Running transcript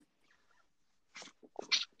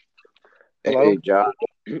Hello. Hey, John.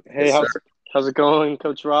 Hey, Yes, sir. how's it going,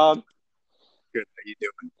 Coach Rob? Good. How you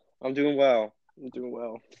doing? I'm doing well. I'm doing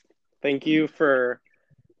well. Thank you for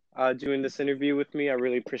doing this interview with me. I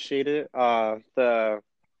really appreciate it. The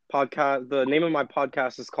name of my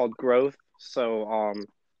podcast is called Growth. I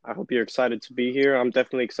hope you're excited to be here. I'm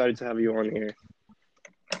definitely excited to have you on here.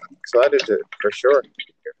 Excited to, for sure.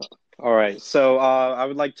 All right. I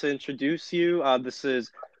would like to introduce you. This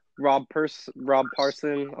is Rob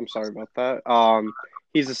Parson. I'm sorry about that.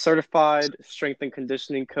 He's a certified strength and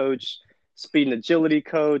conditioning coach, speed and agility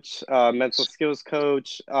coach, mental skills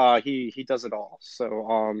coach. He does it all.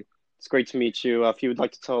 It's great to meet you. If you would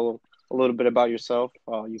like to tell a little bit about yourself,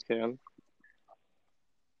 you can.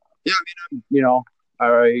 Yeah,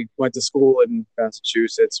 I went to school in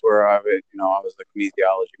Massachusetts where I was a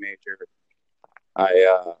kinesiology major. I,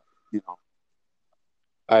 uh, you know,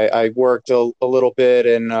 I worked a little bit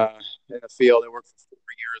in the field. I worked for 4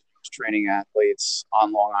 years training athletes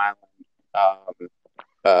on Long Island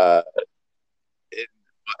uh,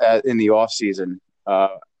 in, in the off season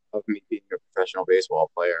of me being a professional baseball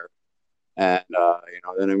player. And,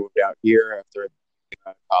 then I moved out here after being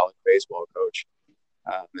a college baseball coach.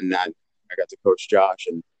 And then I got to coach Josh,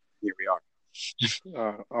 and here we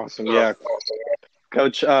are. Awesome. Yeah.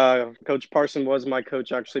 Coach Parson was my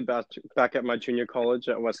coach actually back at my junior college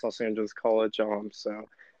at West Los Angeles College.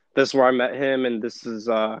 This is where I met him, and this is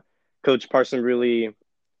Coach Parson really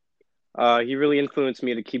he really influenced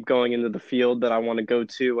me to keep going into the field that I want to go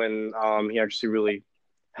to, and he actually really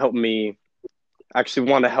helped me actually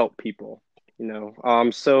want to help people.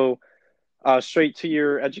 Straight to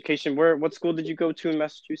your education. What school did you go to in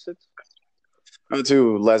Massachusetts? I went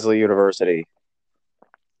to Leslie University.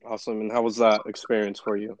 Awesome. And how was that experience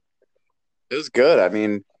for you? It was good. I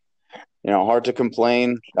mean, hard to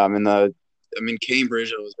complain. I'm in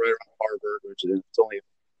Cambridge. I was right around Harvard, which is it's only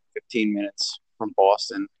 15 minutes from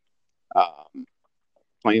Boston.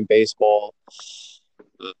 Playing baseball,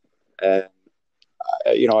 and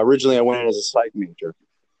originally I went in as a psych major,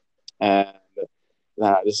 and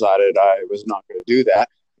then I decided I was not going to do that.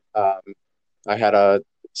 I had a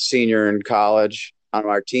senior in college on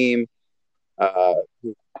our team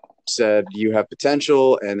who said, "You have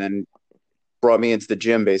potential," and then brought me into the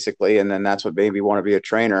gym basically, and then that's what made me want to be a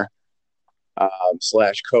trainer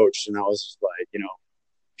slash coach. And I was just like,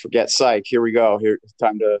 forget psych. Here we go. Here,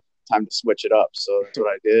 time to switch it up. So that's what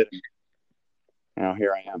I did. And,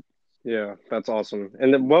 here I am. Yeah, that's awesome.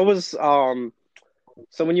 And then what was so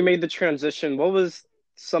when you made the transition, what was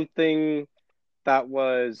something that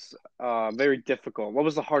was very difficult? What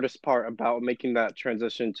was the hardest part about making that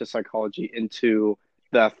transition to psychology into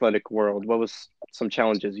the athletic world? What was some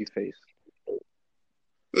challenges you faced?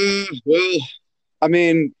 Well, I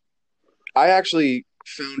mean, I actually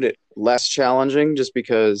found it less challenging just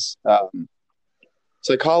because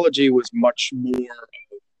psychology was much more of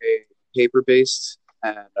a paper-based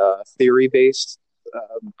and theory-based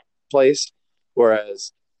place,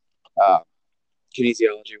 whereas uh,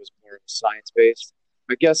 kinesiology was more science-based.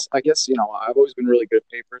 I guess I've always been really good at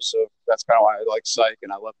papers, so that's kind of why I like psych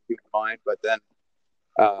and I love the human mind. But then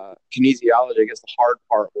kinesiology, I guess the hard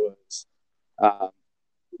part was um,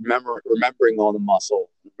 remembering all the muscle,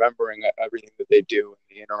 remembering everything that they do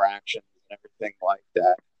and the interactions and everything like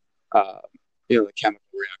that. Uh, the chemical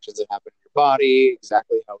reactions that happen in your body,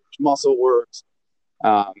 exactly how each muscle works.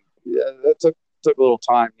 Yeah, that took a little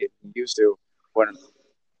time getting used to. When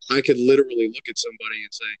I could literally look at somebody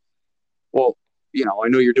and say, "Well, I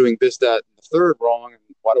know you're doing this, that, and the third wrong, and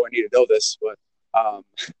why do I need to know this?" But um,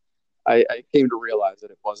 I came to realize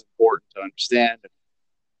that it was important to understand. And,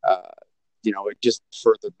 it just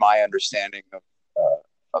furthered my understanding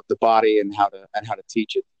of the body and how to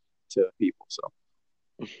teach it to people. So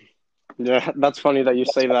Yeah, that's funny that you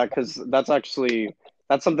say that because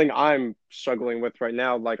that's something I'm struggling with right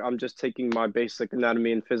now. Like I'm just taking my basic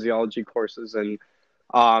anatomy and physiology courses and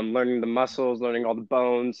learning the muscles, learning all the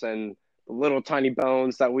bones and the little tiny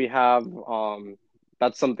bones that we have.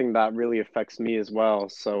 That's something that really affects me as well.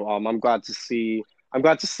 I'm glad to see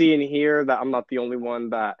and hear that I'm not the only one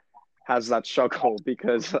that has that struggle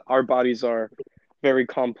because our bodies are very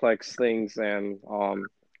complex things and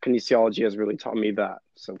kinesiology has really taught me that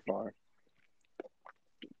so far.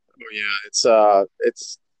 yeah,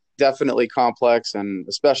 it's definitely complex, and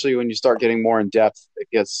especially when you start getting more in depth, it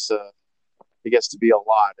gets to be a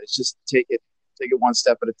lot. It's just take it one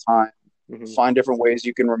step at a time. Hmm. Find different ways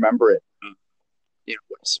you can remember it.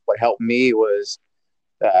 What helped me was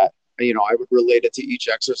that I would relate it to each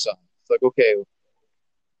exercise. It's like, okay,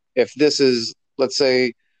 if this is, let's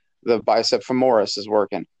say, the bicep femoris is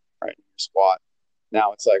working, right? Squat.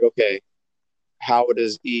 Now it's like, okay, how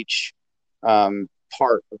does each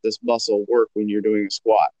part of this muscle work when you're doing a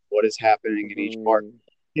squat? What is happening in each part? Mhm.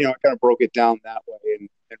 I kind of broke it down that way, and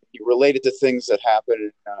you relate it to things that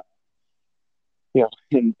happen,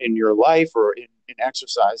 in your life or in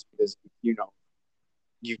exercise, because you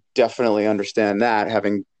definitely understand that,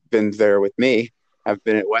 having been there with me, have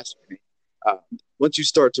been at West with me. Uh, Once you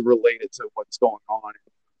start to relate it to what's going on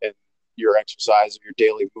in your exercise or your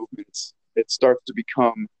daily movements, it starts to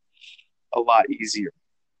become a lot easier.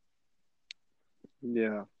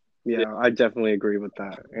 Yeah, Yeah. yeah, I definitely agree with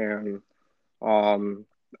that, and um,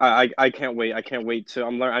 I can't wait. I can't wait to.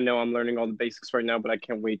 I know I'm learning all the basics right now, but I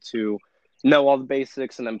can't wait to know all the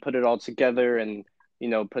basics and then put it all together and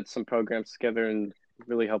put some programs together and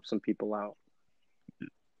really help some people out.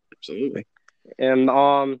 Absolutely. And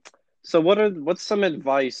so what's some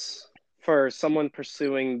advice for someone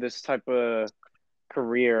pursuing this type of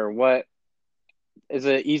career? What is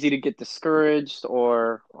it easy to get discouraged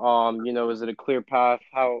or is it a clear path?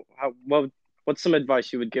 What's some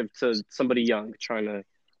advice you would give to somebody young trying to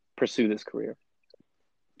pursue this career?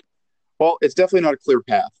 Well, it's definitely not a clear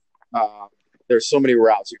path. There's so many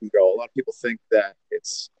routes you can go. A lot of people think that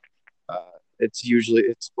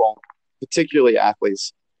well, particularly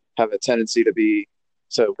athletes have a tendency to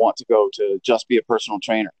want to go to just be a personal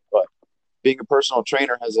trainer, but being a personal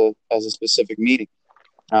trainer has a specific meaning.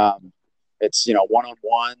 Um, it's one on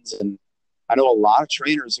ones, and I know a lot of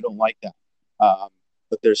trainers who don't like that. Um,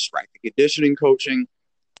 but there's strength and conditioning coaching,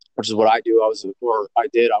 which is what I do. I was a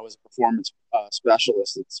performance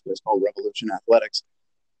specialist. It's called Revolution Athletics,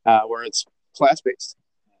 where it's class based.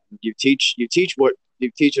 You teach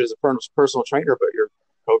it as a personal trainer, but you're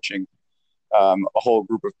coaching a whole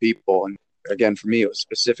group of people. And again, for me, it was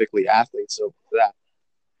specifically athletes. So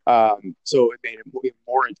so it made it even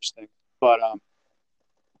more interesting. But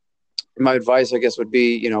my advice, I guess, would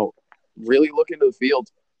be, really look into the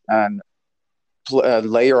field and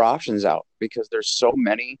lay your options out, because there's so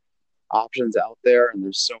many options out there and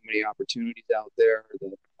there's so many opportunities out there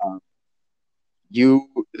that you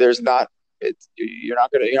there's not it's you're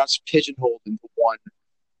not pigeonholed into one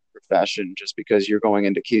profession just because you're going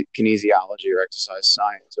into kinesiology or exercise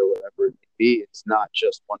science or whatever it may be. It's not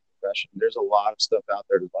just one profession. There's a lot of stuff out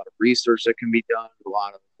there. There's a lot of research that can be done, a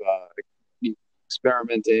lot of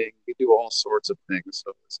experimenting. You can do all sorts of things.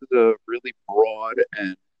 So this is a really broad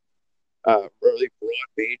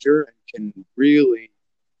major, and can really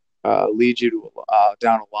lead you to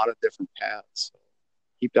down a lot of different paths. So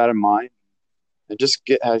keep that in mind, and just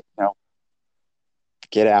get after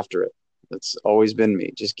it. That's always been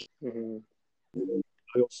me. Just Hmm.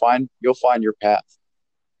 you'll find your path.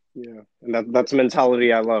 Yeah, and that's a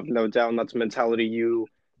mentality I love, no doubt. And that's a mentality you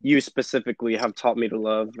specifically have taught me to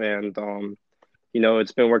love, and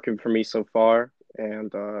it's been working for me so far.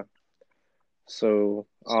 And so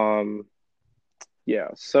yeah,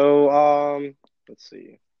 so let's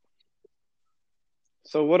see.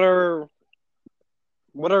 So what are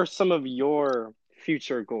some of your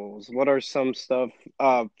future goals? What are some stuff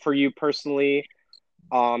for you personally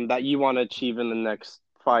that you want to achieve in the next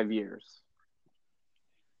 5 years?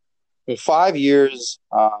 In 5 years,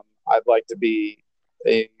 I'd like to be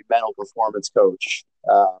a mental performance coach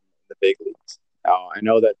in the big leagues. Now, I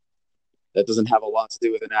know that doesn't have a lot to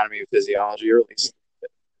do with anatomy and physiology, or at least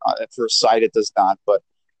at first sight, it does not. But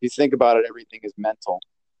if you think about it, everything is mental.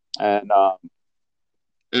 And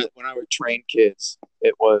when I would train kids,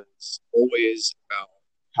 it was always about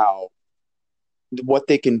how what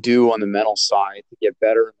they can do on the mental side to get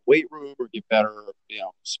better in the weight room or get better,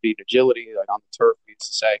 speed and agility, like on the turf, we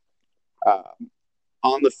used to say. Um,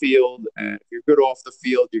 on the field, and if you're good off the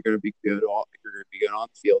field, you're going to be good on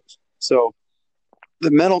the field. So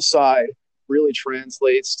the mental side really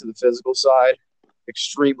translates to the physical side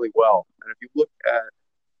extremely well. And if you look at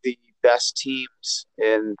the best teams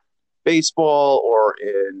in baseball or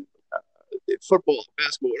in football,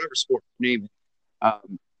 basketball, whatever sport, name it,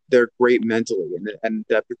 they're great mentally, and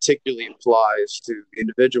that particularly applies to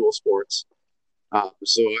individual sports.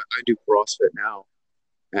 So I do CrossFit now,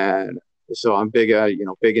 and so I'm big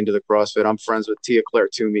into the CrossFit. I'm friends with Tia Claire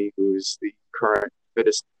Toomey, who's the current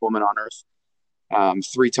fittest woman on earth,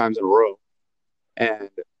 3 times in a row, and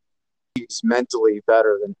she's mentally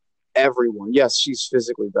better than everyone. Yes, she's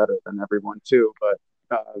physically better than everyone too, but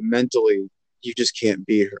mentally, you just can't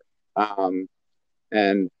beat her.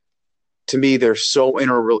 And to me, they're so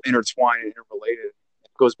intertwined and interrelated.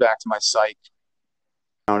 It goes back to my psych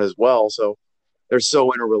out as well. So they're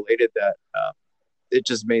so interrelated that it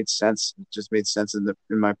just made sense. It just made sense the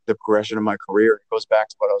progression of my career. It goes back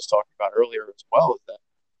to what I was talking about earlier as well. Is that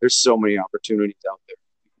there's so many opportunities out there.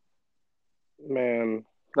 Man,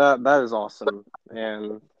 that is awesome.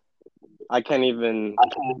 And I can't even.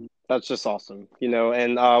 That's just awesome, you know.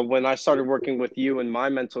 And when I started working with you and my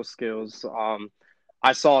mental skills,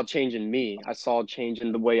 I saw a change in me. I saw a change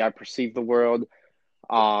in the way I perceive the world.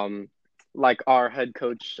 Um, like our head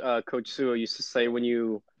coach, Coach Suo, used to say, when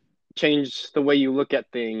you change the way you look at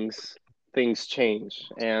things, things change.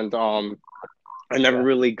 And I never Yeah.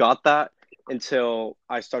 really got that until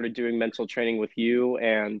I started doing mental training with you.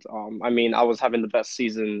 And I mean, I was having the best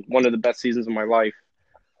season, one of the best seasons of my life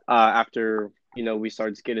after we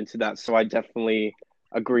started to get into that. So I definitely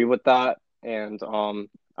agree with that, and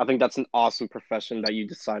I think that's an awesome profession that you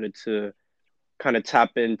decided to kind of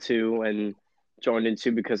tap into and join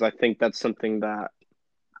into, because I think that's something that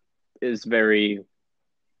is very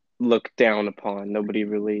looked down upon. Nobody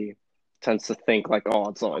really tends to think like, oh,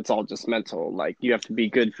 it's all just mental. Like you have to be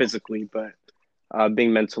good physically, but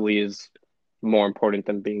being mentally is more important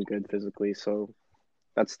than being good physically. So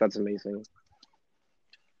that's amazing.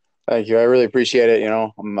 Thank you. I really appreciate it.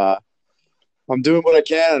 I'm doing what I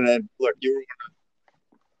can, and then, look, you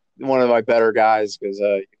were one of my better guys because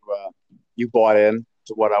you bought in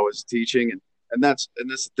to what I was teaching, and that's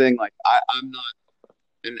the thing. Like I'm not,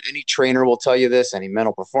 and any trainer will tell you this. Any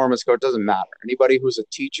mental performance coach, doesn't matter. Anybody who's a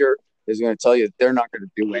teacher is going to tell you they're not going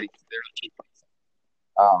to do anything. They're not teaching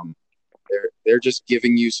anything. They're just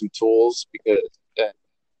giving you some tools because uh,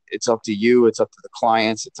 it's up to you. It's up to the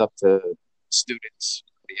clients. It's up to students,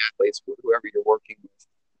 the athletes, whoever you're working with,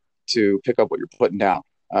 to pick up what you're putting down.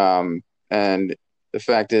 And the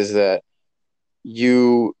fact is that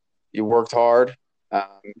you you worked hard,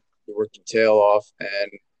 um, you worked your tail off,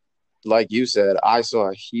 and like you said, I saw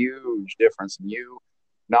a huge difference in you,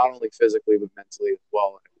 not only physically but mentally as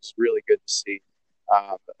well. And it was really good to see.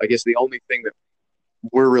 I guess the only thing that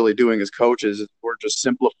we're really doing as coaches is we're just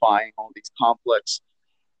simplifying all these complex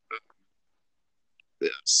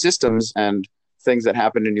systems and things that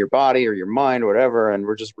happen in your body or your mind or whatever, and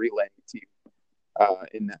we're just relaying it to you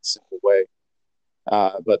in that simple way.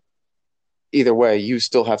 But either way, you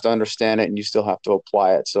still have to understand it and you still have to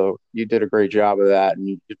apply it. So you did a great job of that, and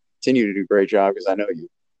you continue to do a great job because I know you.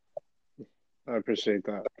 I appreciate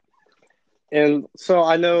that. And so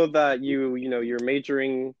I know that you're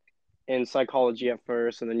majoring in psychology at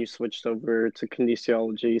first, and then you switched over to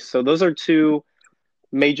kinesiology. So those are two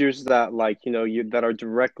majors that, like, you that are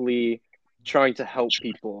directly trying to help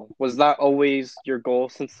people. Was that always your goal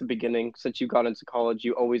since the beginning? Since you got into college,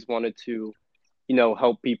 you always wanted to,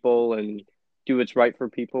 help people and do what's right for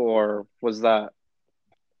people, or was that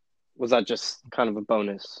just kind of a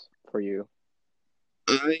bonus for you?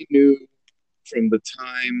 I knew from the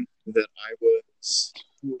time that I was,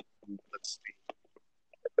 let's see,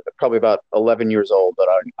 probably about 11 years old that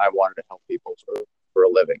I wanted to help people for a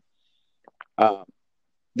living. Um,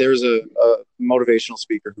 there's a motivational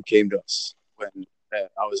speaker who came to us when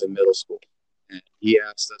I was in middle school, and he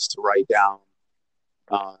asked us to write down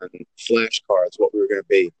on flashcards what we were going to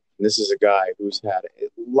be. And this is a guy who's had a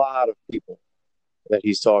lot of people that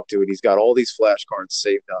he's talked to, and he's got all these flashcards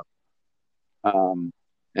saved up.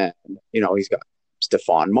 And he's got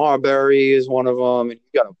Stephon Marbury is one of them, and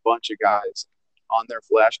he's got a bunch of guys on their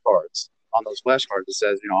flashcards. On those flashcards, it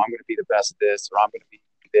says, I'm going to be the best at this, or I'm going to be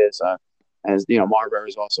this. And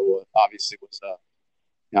Marbury's also obviously was,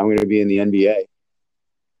 I'm going to be in the NBA.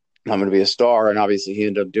 I'm going to be a star, and obviously he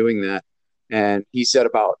ended up doing that. And he said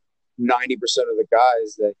about 90% of the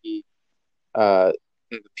guys that the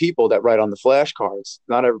people that write on the flashcards,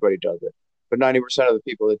 not everybody does it, but 90% of the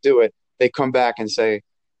people that do it, they come back and say,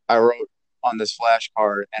 I wrote on this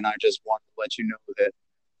flashcard, and I just want to let you know that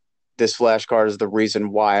this flashcard is the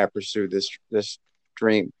reason why I pursued this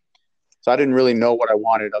dream. So I didn't really know what I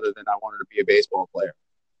wanted other than I wanted to be a baseball player.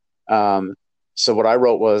 So what I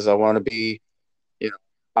wrote was I want to be,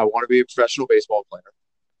 I want to be a professional baseball player,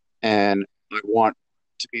 and I want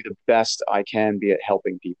to be the best I can be at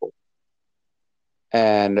helping people.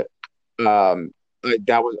 And I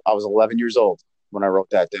was 11 years old when I wrote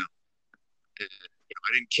that down. And,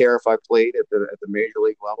 I didn't care if I played at the major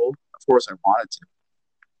league level. Of course, I wanted to,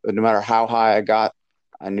 but no matter how high I got,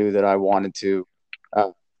 I knew that I wanted to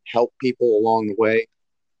help people along the way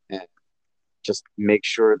and just make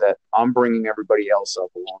sure that I'm bringing everybody else up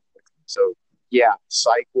along with me. So, yeah,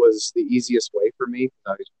 psych was the easiest way for me.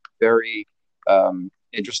 I was very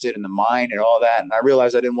interested in the mind and all that, and I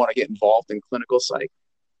realized I didn't want to get involved in clinical psych.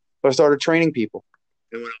 So I started training people.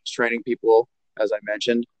 And when I was training people, as I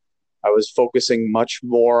mentioned, I was focusing much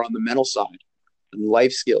more on the mental side and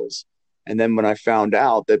life skills. And then when I found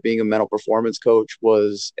out that being a mental performance coach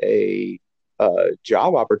was a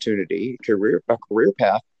job opportunity, a career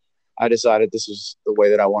path, I decided this was the way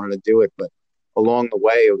that I wanted to do it. But along the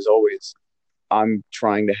way, it was always I'm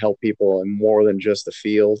trying to help people in more than just the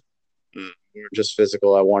field, or just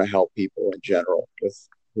physical. I want to help people in general with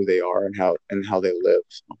who they are and how they live.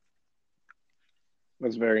 So,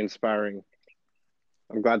 That's very inspiring.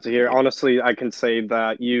 I'm glad to hear. Honestly, I can say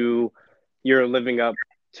that you're living up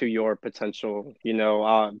to your potential.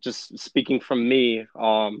 Just speaking from me,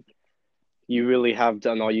 you really have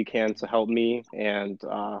done all you can to help me, and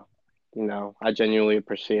I genuinely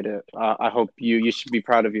appreciate it. I hope you should be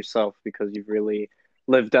proud of yourself because you've really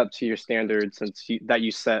lived up to your standards that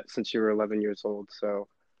you set since you were 11 years old. So,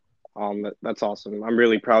 that's awesome. I'm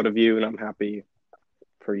really proud of you, and I'm happy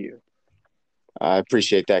for you. I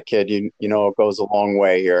appreciate that, kid. You know it goes a long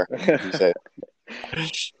way here. You say,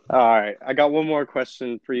 All right, I got one more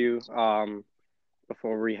question for you.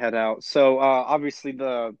 Before we head out. So, obviously,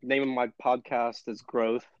 the name of my podcast is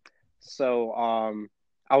Growth. So,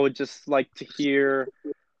 I would just like to hear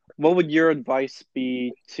what would your advice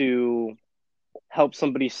be to help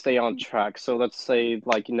somebody stay on track? So, let's say,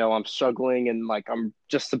 like, I'm struggling and like I'm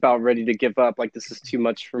just about ready to give up. Like, this is too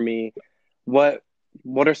much for me. What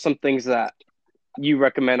What are some things that you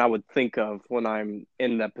recommend I would think of when I'm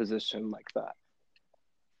in that position like that?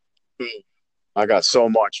 I got so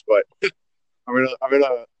much, but I'm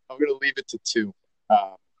gonna leave it to two,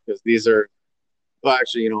 because these are, well,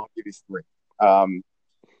 actually, I'll give you three. Um,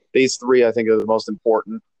 these three I think are the most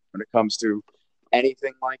important when it comes to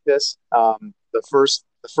anything like this. The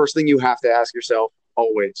first thing you have to ask yourself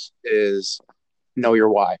always is know your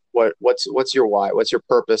why. What's your why? What's your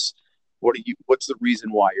purpose? What's the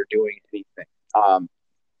reason why you're doing anything?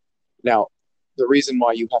 Now, the reason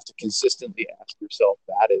why you have to consistently ask yourself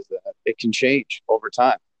that is that it can change over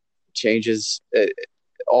time. It changes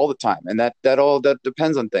all the time, and that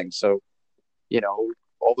depends on things. So,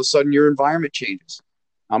 all of a sudden your environment changes.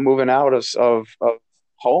 I'm moving out of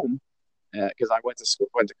home because I went to school,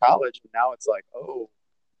 went to college, and now it's like, oh,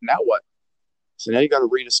 now what? So now you got to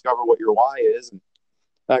rediscover what your why is and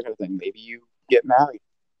that kind of thing. Maybe you get married.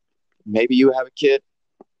 Maybe you have a kid.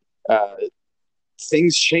 Uh,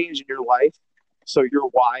 Things change in your life, so your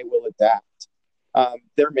why will adapt.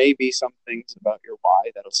 There may be some things about your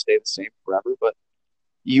why that'll stay the same forever, but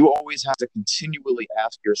you always have to continually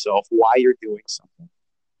ask yourself why you're doing something,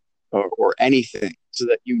 or anything, so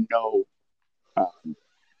that um,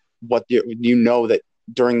 you know that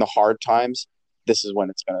during the hard times, this is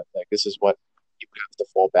when it's gonna, like, this is what you have to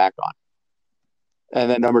fall back on.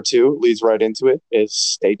 And then number two leads right into it, is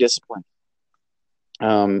stay disciplined.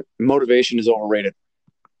 Motivation is overrated.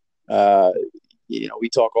 Uh, we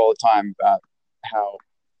talk all the time about how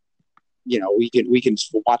we can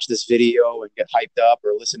watch this video and get hyped up,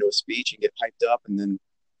 or listen to a speech and get hyped up, and then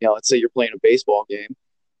let's say you're playing a baseball game,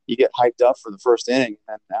 you get hyped up for the first inning,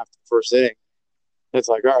 and then after the first inning, it's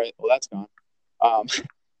like, all right, well, that's gone. Um,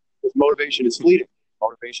 because motivation is fleeting.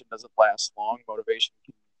 Motivation doesn't last long.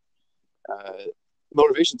 Uh,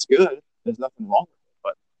 Motivation's good. There's nothing wrong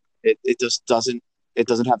with it, but it just doesn't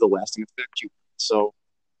have the lasting effect you want. So,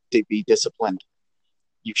 to be disciplined.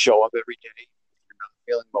 You show up every day. If you're not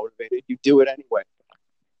feeling motivated, you do it anyway.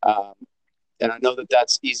 Um, and I know that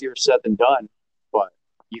that's easier said than done, but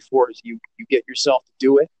you get yourself to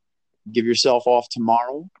do it. Give yourself off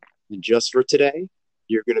tomorrow, and just for today,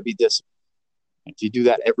 you're going to be disciplined. And if you do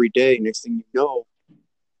that every day, next thing you know,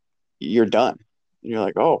 you're done. And you're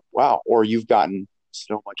like, oh wow, or you've gotten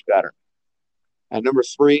so much better. And number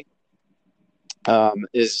three,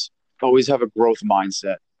 is always have a growth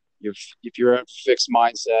mindset. If you're in a fixed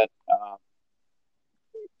mindset,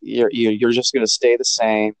 you're just going to stay the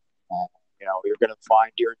same. You're going to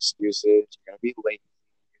find your excuses. You're going to be late,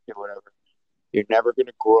 whatever. You're never going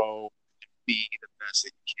to grow and be the best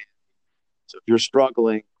that you can. So if you're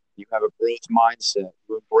struggling, you have a growth mindset.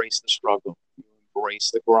 You embrace the struggle. You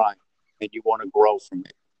embrace the grind, and you want to grow from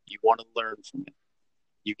it. You want to learn from it.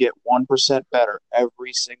 You get 1% better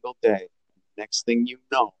every single day. Next thing you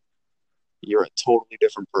know, you're a totally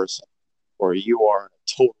different person, or you are on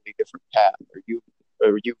a totally different path, or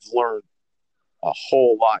you've learned a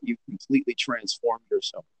whole lot. You've completely transformed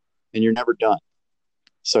yourself, and you're never done.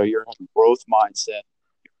 So you're having a growth mindset.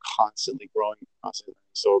 You're constantly growing, constantly.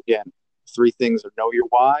 So again, three things are: know your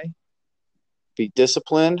why, be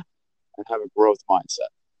disciplined, and have a growth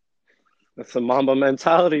mindset. That's a Mamba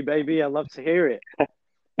mentality, baby. I love to hear it.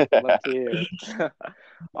 Love to hear it.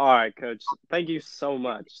 All right, coach. Thank you so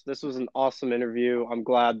much. This was an awesome interview. I'm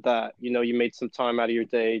glad that, you made some time out of your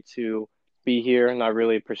day to be here, and I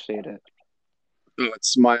really appreciate it.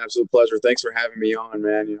 It's my absolute pleasure. Thanks for having me on,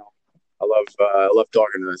 man. I love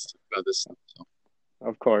talking to this about this stuff. So.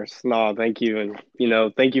 Of course. No, thank you. And,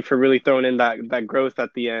 thank you for really throwing in that growth at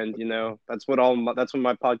the end. That's what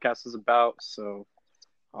my podcast is about. So,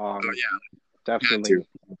 Oh um, yeah, had to.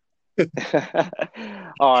 definitely.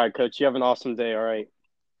 All right, coach. You have an awesome day. All right.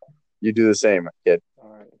 You do the same, kid. All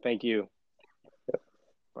right. Thank you.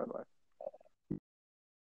 Bye bye.